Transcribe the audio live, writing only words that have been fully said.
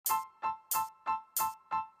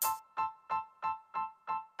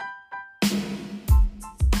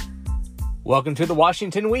Welcome to the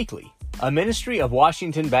Washington Weekly, a ministry of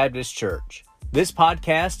Washington Baptist Church. This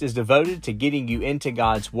podcast is devoted to getting you into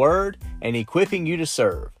God's Word and equipping you to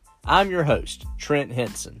serve. I'm your host, Trent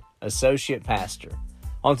Henson, Associate Pastor.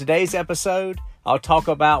 On today's episode, I'll talk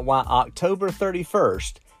about why October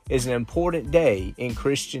 31st is an important day in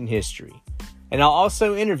Christian history. And I'll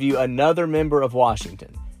also interview another member of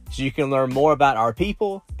Washington, so you can learn more about our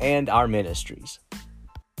people and our ministries.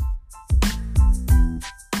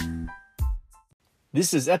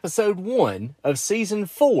 This is episode 1 of season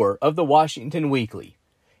 4 of the Washington Weekly.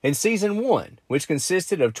 In season 1, which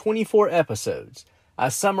consisted of 24 episodes, I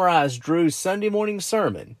summarized Drew's Sunday morning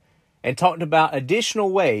sermon and talked about additional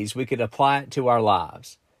ways we could apply it to our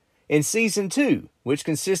lives. In season 2, which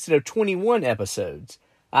consisted of 21 episodes,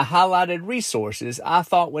 I highlighted resources I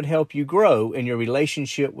thought would help you grow in your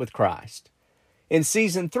relationship with Christ. In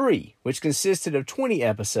season 3, which consisted of 20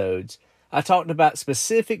 episodes, I talked about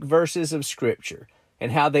specific verses of Scripture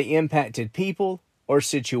and how they impacted people or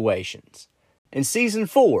situations. In season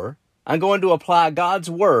 4, I'm going to apply God's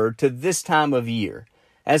Word to this time of year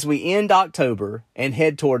as we end October and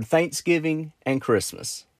head toward Thanksgiving and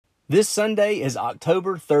Christmas. This Sunday is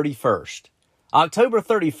October 31st. October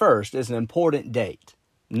 31st is an important date.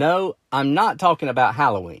 No, I'm not talking about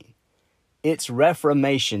Halloween. It's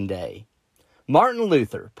Reformation Day. Martin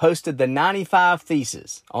Luther posted the 95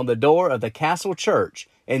 Theses on the door of the Castle Church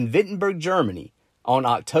in Wittenberg, Germany on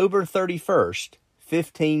October 31st,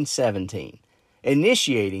 1517,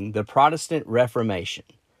 initiating the Protestant Reformation.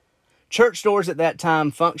 Church doors at that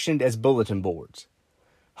time functioned as bulletin boards.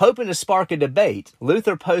 Hoping to spark a debate,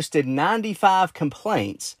 Luther posted 95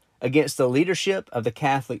 complaints against the leadership of the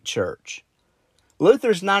Catholic Church.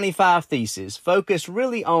 Luther's 95 Theses focused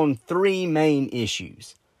really on 3 main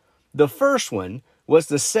issues. The first one was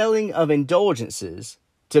the selling of indulgences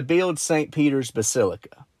to build St. Peter's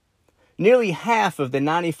Basilica. Nearly half of the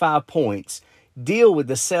 95 points deal with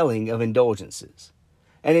the selling of indulgences.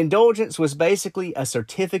 An indulgence was basically a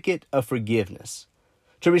certificate of forgiveness.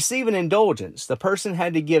 To receive an indulgence, the person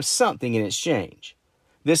had to give something in exchange.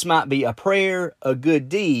 This might be a prayer, a good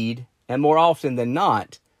deed, and more often than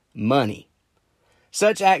not, money.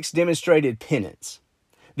 Such acts demonstrated penance.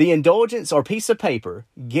 The indulgence or piece of paper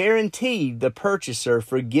guaranteed the purchaser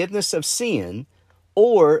forgiveness of sin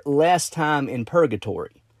or less time in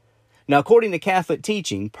purgatory. Now, according to Catholic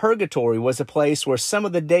teaching, purgatory was a place where some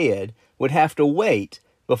of the dead would have to wait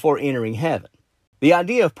before entering heaven. The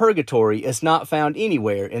idea of purgatory is not found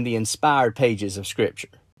anywhere in the inspired pages of Scripture.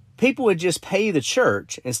 People would just pay the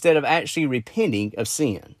church instead of actually repenting of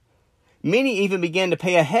sin. Many even began to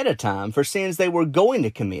pay ahead of time for sins they were going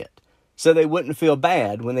to commit, so they wouldn't feel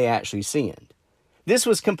bad when they actually sinned. This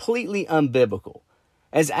was completely unbiblical,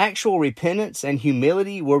 as actual repentance and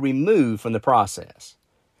humility were removed from the process.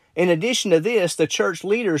 In addition to this, the church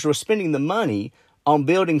leaders were spending the money on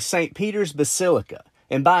building St. Peter's Basilica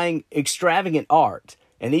and buying extravagant art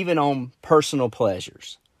and even on personal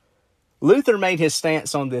pleasures. Luther made his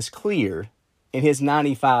stance on this clear in his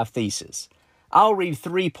 95 Theses. I'll read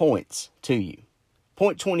 3 points to you.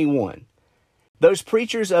 Point 21. Those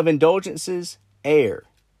preachers of indulgences err,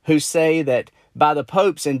 who say that by the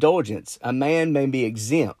Pope's indulgence a man may be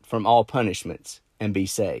exempt from all punishments and be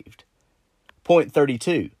saved. Point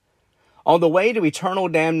 32. On the way to eternal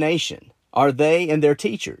damnation are they and their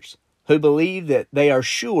teachers, who believe that they are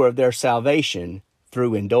sure of their salvation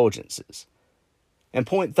through indulgences. And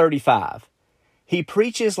point 35. He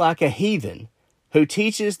preaches like a heathen who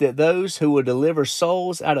teaches that those who will deliver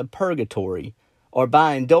souls out of purgatory or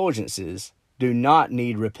by indulgences do not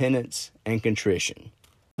need repentance and contrition.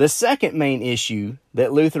 The second main issue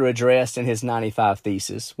that Luther addressed in his 95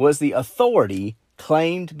 Theses was the authority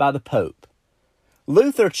claimed by the Pope.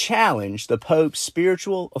 Luther challenged the Pope's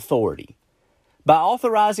spiritual authority. By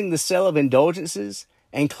authorizing the sale of indulgences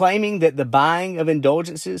and claiming that the buying of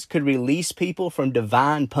indulgences could release people from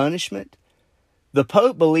divine punishment, the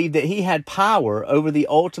Pope believed that he had power over the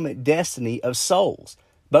ultimate destiny of souls,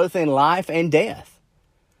 both in life and death.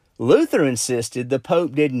 Luther insisted the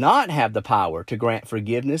Pope did not have the power to grant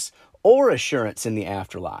forgiveness or assurance in the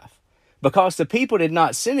afterlife, because the people did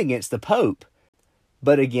not sin against the Pope,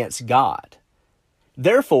 but against God.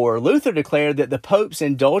 Therefore, Luther declared that the Pope's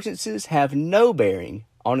indulgences have no bearing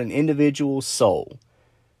on an individual's soul.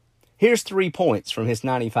 Here's 3 points from his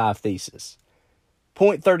 95 Theses.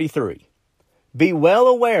 Point 33. Be well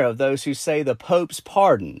aware of those who say the Pope's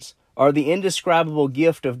pardons are the indescribable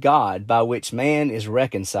gift of God by which man is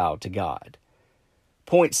reconciled to God.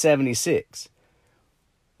 Point 76.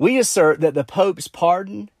 We assert that the Pope's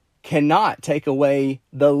pardon cannot take away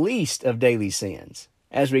the least of daily sins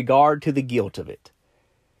as regard to the guilt of it.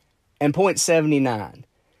 And point 79,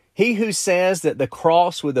 he who says that the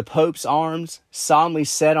cross with the Pope's arms solemnly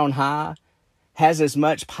set on high has as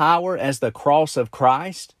much power as the cross of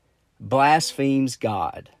Christ blasphemes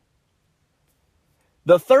God.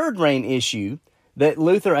 The third main issue that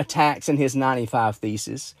Luther attacks in his 95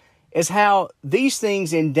 Theses is how these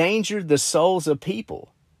things endangered the souls of people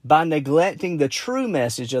by neglecting the true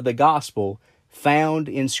message of the gospel found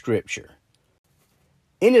in Scripture.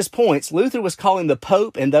 In his points, Luther was calling the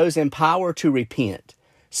Pope and those in power to repent,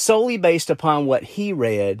 solely based upon what he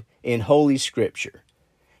read in Holy Scripture.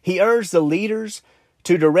 He urged the leaders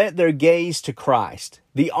to direct their gaze to Christ,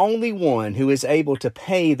 the only one who is able to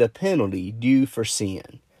pay the penalty due for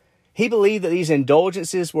sin. He believed that these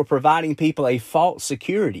indulgences were providing people a false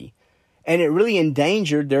security, and it really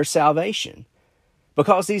endangered their salvation,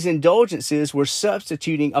 because these indulgences were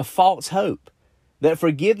substituting a false hope that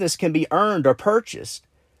forgiveness can be earned or purchased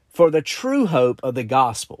for the true hope of the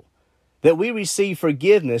gospel, that we receive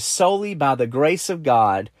forgiveness solely by the grace of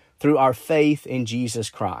God through our faith in Jesus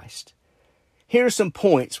Christ. Here are some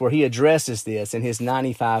points where he addresses this in his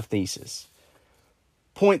 95 Theses.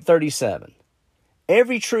 Point 37.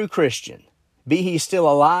 Every true Christian, be he still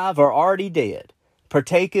alive or already dead,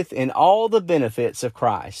 partaketh in all the benefits of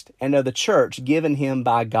Christ and of the church given him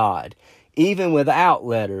by God, even without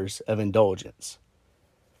letters of indulgence.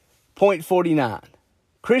 Point 49.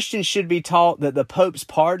 Christians should be taught that the Pope's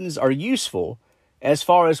pardons are useful as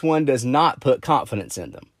far as one does not put confidence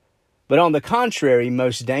in them, but on the contrary,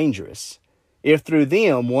 most dangerous, if through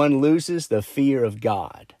them one loses the fear of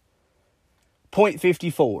God. Point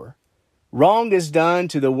 54. Wrong is done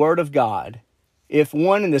to the Word of God if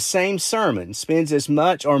one in the same sermon spends as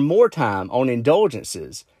much or more time on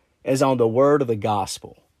indulgences as on the word of the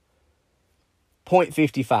gospel. Point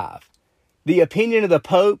 55. The opinion of the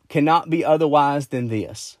Pope cannot be otherwise than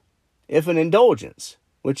this. If an indulgence,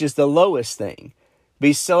 which is the lowest thing,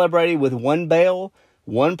 be celebrated with one bell,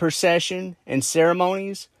 one procession, and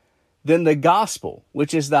ceremonies, then the gospel,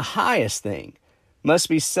 which is the highest thing, must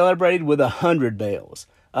be celebrated with 100 bells,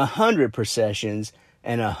 100 processions,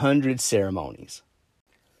 and 100 ceremonies.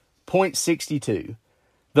 Point 62.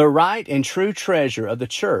 The right and true treasure of the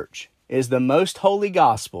church is the most holy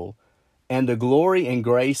gospel and the glory and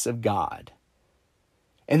grace of God.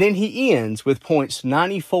 And then he ends with points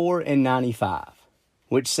 94 and 95,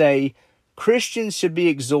 which say, Christians should be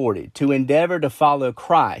exhorted to endeavor to follow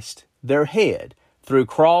Christ, their head, through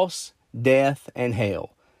cross, death, and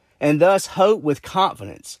hell, and thus hope with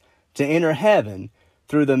confidence to enter heaven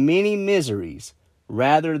through the many miseries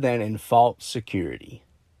rather than in false security.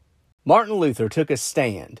 Martin Luther took a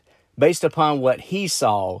stand based upon what he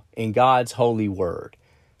saw in God's holy word.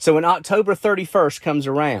 So when October 31st comes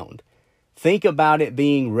around, think about it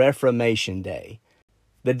being Reformation Day,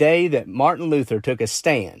 the day that Martin Luther took a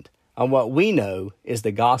stand on what we know is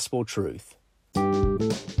the gospel truth.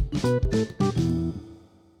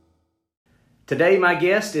 Today my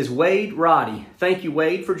guest is Wade Roddy. Thank you,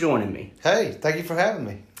 Wade, for joining me. Hey, thank you for having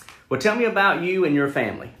me. Well, tell me about you and your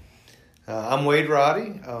family. I'm Wade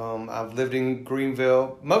Roddy. I've lived in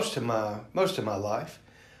Greenville most of my life.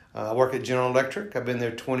 I work at General Electric. I've been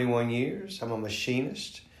there 21 years. I'm a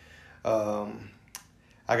machinist. I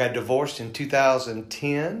got divorced in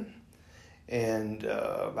 2010, and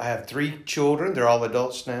I have 3 children. They're all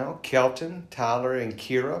adults now: Kelton, Tyler, and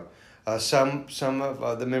Kira. Some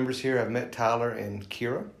of the members here have met Tyler and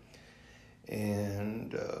Kira,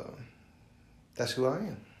 and that's who I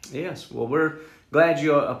am. Yes, well, we're glad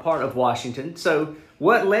you're a part of Washington. So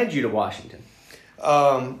what led you to Washington?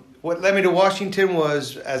 What led me to Washington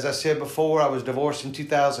was, as I said before, I was divorced in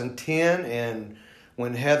 2010, and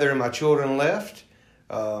when Heather and my children left,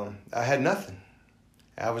 I had nothing.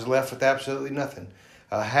 I was left with absolutely nothing.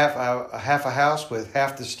 Half a house with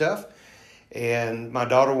half the stuff, and my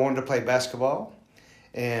daughter wanted to play basketball,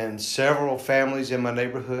 and several families in my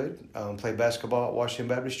neighborhood play basketball at Washington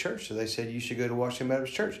Baptist Church, so they said, you should go to Washington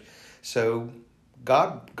Baptist Church. So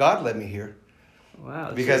God led me here.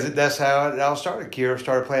 Wow. Because that's how it all started. Kira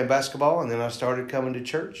started playing basketball, and then I started coming to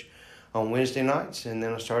church on Wednesday nights, and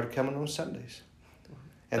then I started coming on Sundays.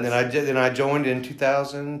 And then I joined in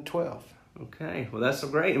 2012. Okay, well, that's so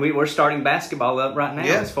great. And we're starting basketball up right now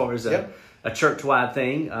as far as a church-wide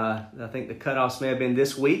thing. I think the cutoffs may have been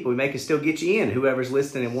this week, but we can still get you in, whoever's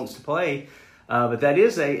listening and wants to play. But that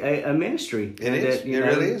is a ministry. It is. It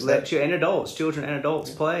really is. Let you and adults, children and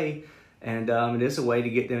adults play. And it is a way to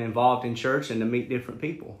get them involved in church and to meet different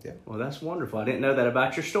people. Yeah. Well, that's wonderful. I didn't know that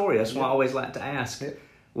about your story. That's why I always like to ask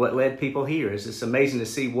what led people here. It's amazing to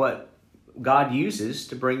see what God uses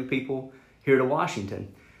to bring people here to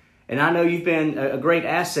Washington. And I know you've been a great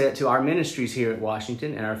asset to our ministries here at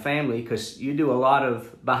Washington and our family because you do a lot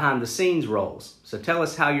of behind-the-scenes roles. So tell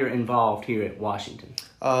us how you're involved here at Washington.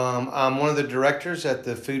 I'm one of the directors at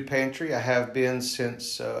the food pantry. I have been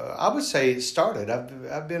since, I would say it started.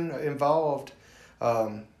 I've been involved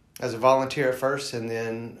as a volunteer at first and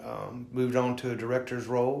then moved on to a director's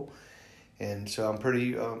role. And so I'm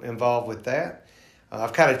pretty involved with that.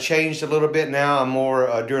 I've kind of changed a little bit now. I'm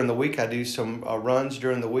more during the week. I do some runs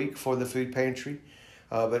during the week for the food pantry.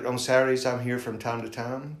 But on Saturdays, I'm here from time to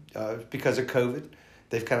time because of COVID.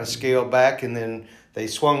 They've kind of scaled back and then they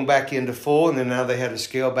swung back into full and then now they had to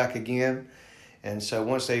scale back again. And so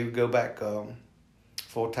once they go back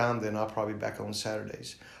full time, then I'll probably be back on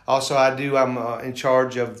Saturdays. Also, I'm in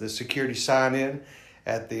charge of the security sign-in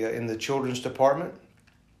in the children's department.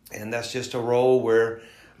 And that's just a role where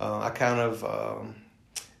I kind of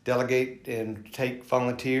delegate and take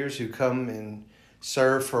volunteers who come and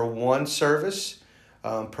serve for one service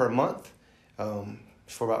per month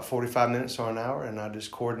for about 45 minutes or an hour, and I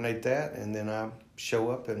just coordinate that, and then I show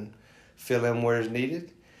up and fill in where it's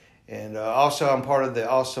needed. And also I'm part of the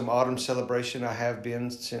Awesome Autumn Celebration. I have been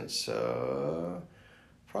since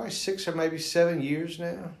probably 6 or maybe 7 years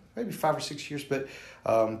now, maybe 5 or 6 years, but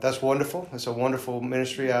that's wonderful. It's a wonderful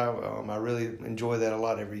ministry. I really enjoy that a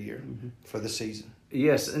lot every year for the season.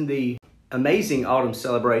 Yes, and the amazing autumn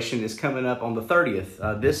celebration is coming up on the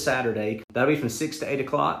 30th, this Saturday. That'll be from 6 to 8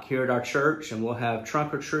 o'clock here at our church, and we'll have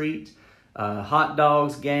trunk or treat, hot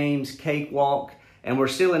dogs, games, cake walk, and we're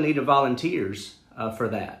still in need of volunteers for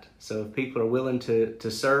that. So if people are willing to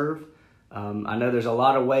serve, I know there's a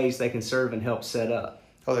lot of ways they can serve and help set up.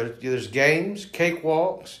 Oh, there's games, cake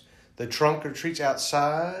walks, the trunk or treats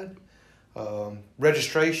outside,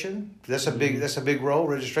 registration. That's a big role.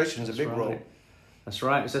 Registration is a big role. That's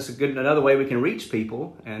right. So that's another way we can reach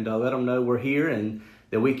people and let them know we're here and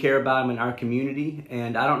that we care about them in our community.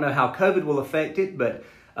 And I don't know how COVID will affect it, but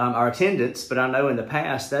our attendance. But I know in the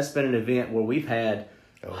past that's been an event where we've had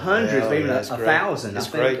hundreds, maybe 1,000. I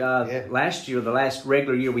think last year, the last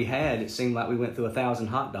regular year we had, it seemed like we went through 1,000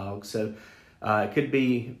 hot dogs. So it could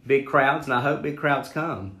be big crowds, and I hope big crowds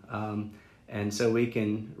come. And so we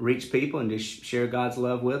can reach people and just share God's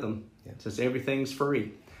love with them. Since everything's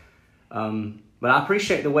free. But I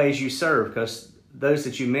appreciate the ways you serve because those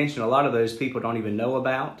that you mentioned, a lot of those people don't even know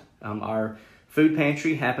about. Our food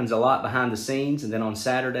pantry happens a lot behind the scenes and then on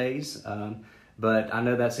Saturdays. But I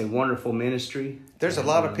know that's a wonderful ministry. There's a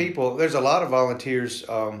lot of people. There's a lot of volunteers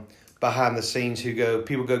behind the scenes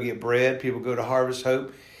people go get bread. People go to Harvest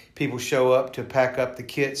Hope. People show up to pack up the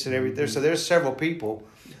kits and everything. So there's several people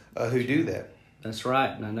who do that. That's right.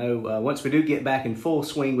 And I know once we do get back in full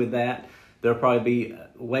swing with that, there'll probably be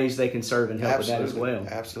ways they can serve and help with that as well.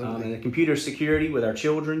 Absolutely. And the computer security with our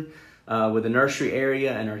children, with the nursery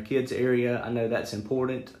area and our kids area, I know that's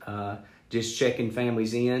important. Just checking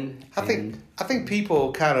families in. I think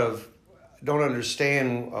people kind of don't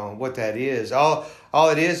understand what that is. All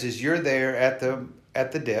it is you're there at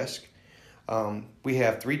the desk. We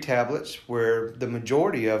have 3 tablets where the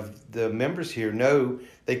majority of the members here know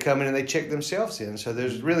they come in and they check themselves in. So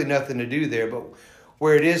there's really nothing to do there. But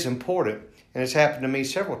where it is important, and it's happened to me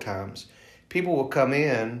several times, people will come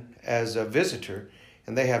in as a visitor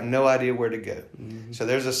and they have no idea where to go. Mm-hmm. So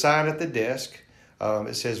there's a sign at the desk.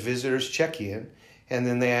 It says visitors check in, and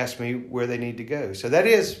then they ask me where they need to go. So that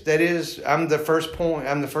is I'm the first point.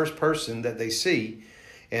 I'm the first person that they see,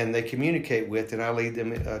 and they communicate with, and I lead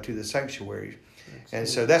them to the sanctuary. And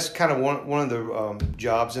so that's kind of one of the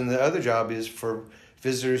jobs. And the other job is for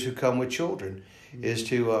visitors who come with children, is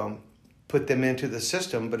to put them into the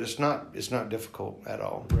system. But it's not difficult at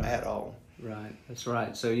all. Right. At all. Right. That's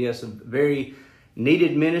right. So yes, a very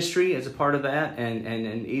needed ministry as a part of that, and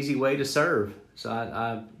an easy way to serve. So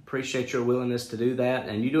I appreciate your willingness to do that,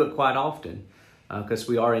 and you do it quite often because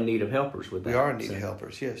we are in need of helpers with that. We are in need of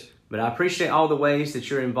helpers, yes. But I appreciate all the ways that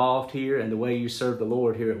you're involved here and the way you serve the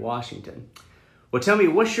Lord here at Washington. Well, tell me,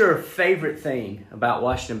 what's your favorite thing about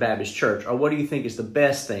Washington Baptist Church, or what do you think is the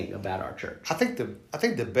best thing about our church? I think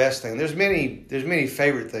the best thing. There's many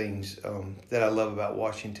favorite things that I love about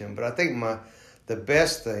Washington, but I think the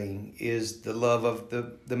best thing is the love of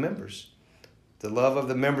the members. The love of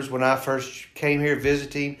the members. When I first came here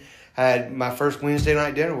visiting, I had my first Wednesday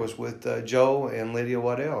night dinner was with Joel and Lydia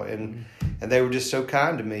Waddell, and they were just so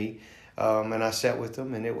kind to me. And I sat with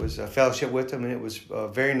them, and it was a fellowship with them, and it was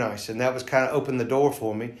very nice. And that was kind of opened the door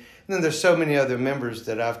for me. And then there's so many other members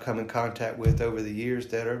that I've come in contact with over the years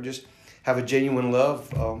that are just have a genuine love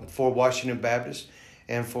for Washington Baptist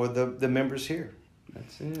and for the members here.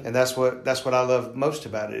 That's it. And that's what I love most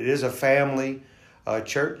about it. It is a family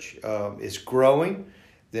church. It's growing.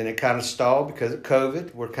 Then it kind of stalled because of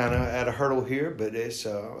COVID. We're kind of at a hurdle here, but it's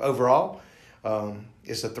overall,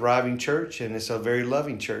 it's a thriving church, and it's a very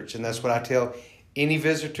loving church. And that's what I tell any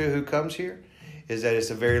visitor who comes here, is that it's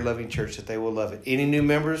a very loving church, that they will love it. Any new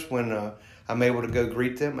members, when I'm able to go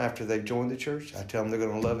greet them after they've joined the church, I tell them they're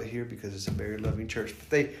going to love it here because it's a very loving church.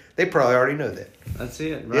 But they probably already know that. That's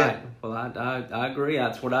it, right? Yeah. Well, I agree.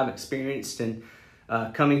 That's what I've experienced, and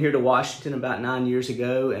coming here to Washington about 9 years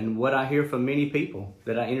ago, and what I hear from many people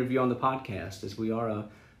that I interview on the podcast is we are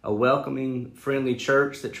a welcoming, friendly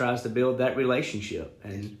church that tries to build that relationship.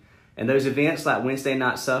 And those events like Wednesday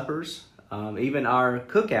night suppers, even our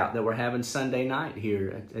cookout that we're having Sunday night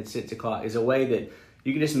here at 6 o'clock is a way that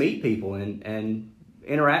you can just meet people and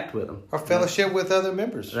interact with them. Our fellowship with other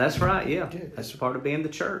members. That's right, yeah. That's part of being the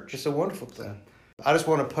church. It's a wonderful thing. I just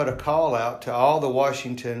want to put a call out to all the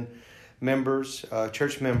Washington members,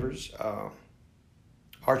 church members.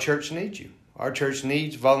 Our church needs you. Our church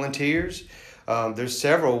needs volunteers. There's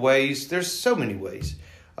several ways. There's so many ways.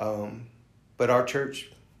 But our church,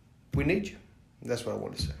 we need you. That's what I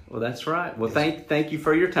want to say. Well, that's right. Well, thank you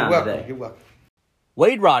for your time today. You're welcome.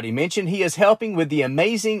 Wade Roddy mentioned he is helping with the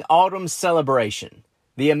Amazing Autumn Celebration.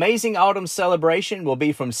 The Amazing Autumn Celebration will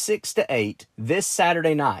be from 6 to 8 this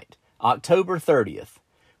Saturday night, October 30th.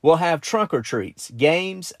 We'll have trunk or treats,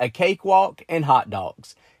 games, a cakewalk, and hot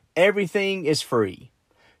dogs. Everything is free.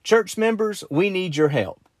 Church members, we need your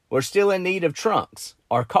help. We're still in need of trunks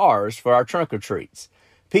or cars for our trunk or treats,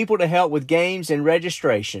 people to help with games and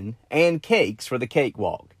registration, and cakes for the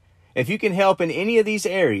cakewalk. If you can help in any of these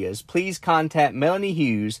areas, please contact Melanie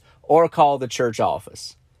Hughes or call the church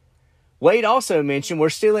office. Wade also mentioned we're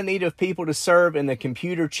still in need of people to serve in the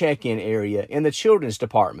computer check-in area in the children's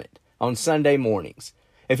department on Sunday mornings.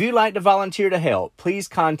 If you'd like to volunteer to help, please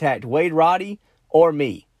contact Wade Roddy or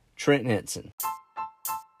me, Trent Henson.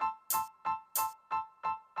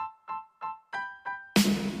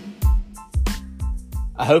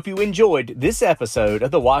 I hope you enjoyed this episode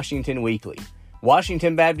of the Washington Weekly.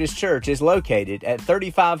 Washington Baptist Church is located at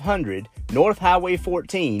 3500 North Highway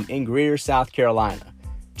 14 in Greer, South Carolina.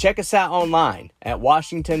 Check us out online at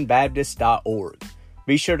washingtonbaptist.org.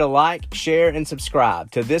 Be sure to like, share, and subscribe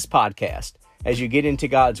to this podcast as you get into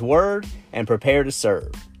God's Word and prepare to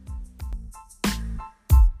serve.